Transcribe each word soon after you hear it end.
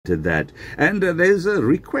to that. And there's a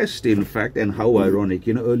request, in fact, and how ironic.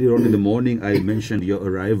 Earlier on in the morning, I mentioned your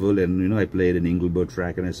arrival, and I played an Engelbert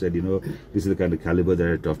track, and I said, this is the kind of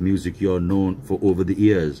caliber of music you're known for over the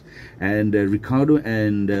years. And Ricardo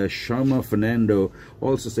and Sharma Fernando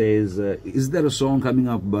also says, is there a song coming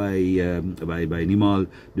up by Nimal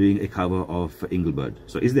doing a cover of Engelbert?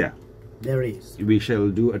 So is there? There is. We shall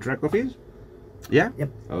do a track of his? Yeah? Yep.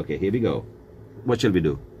 Okay, here we go. What shall we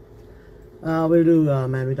do? We'll do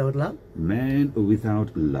Man Without Love. Man Without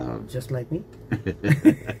Love. Just like me.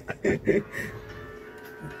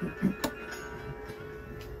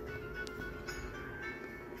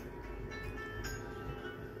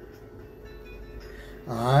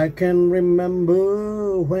 I can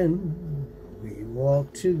remember when we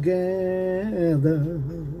walked together,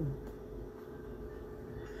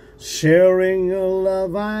 sharing a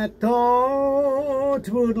love I thought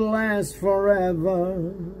would last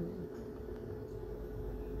forever.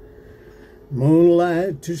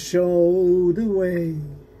 Moonlight to show the way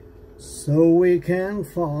so we can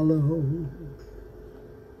follow.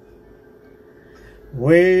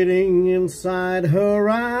 Waiting inside her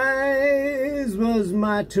eyes was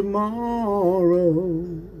my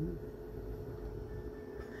tomorrow.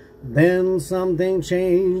 Then something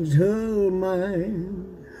changed her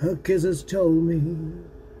mind. Her kisses told me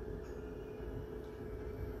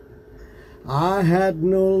I had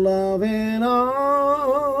no loving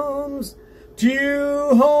arms to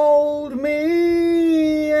hold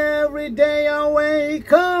me. Every day I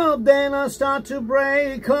wake up, then I start to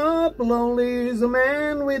break up. Lonely is a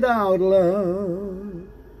man without love.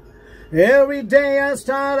 Every day I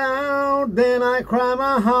start out, then I cry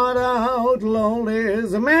my heart out. Lonely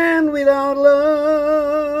is a man without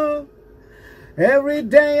love. Every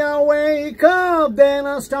day I wake up, then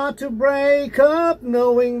I start to break up,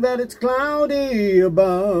 knowing that it's cloudy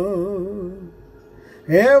above.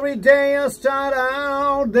 Every day I start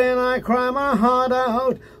out, then I cry my heart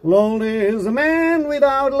out. Lonely is a man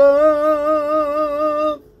without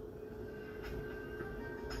love.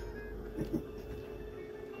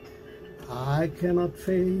 I cannot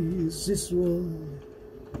face this world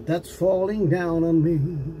that's falling down on me.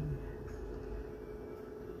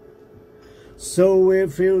 So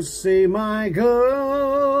if you see my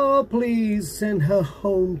girl, please send her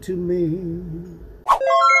home to me.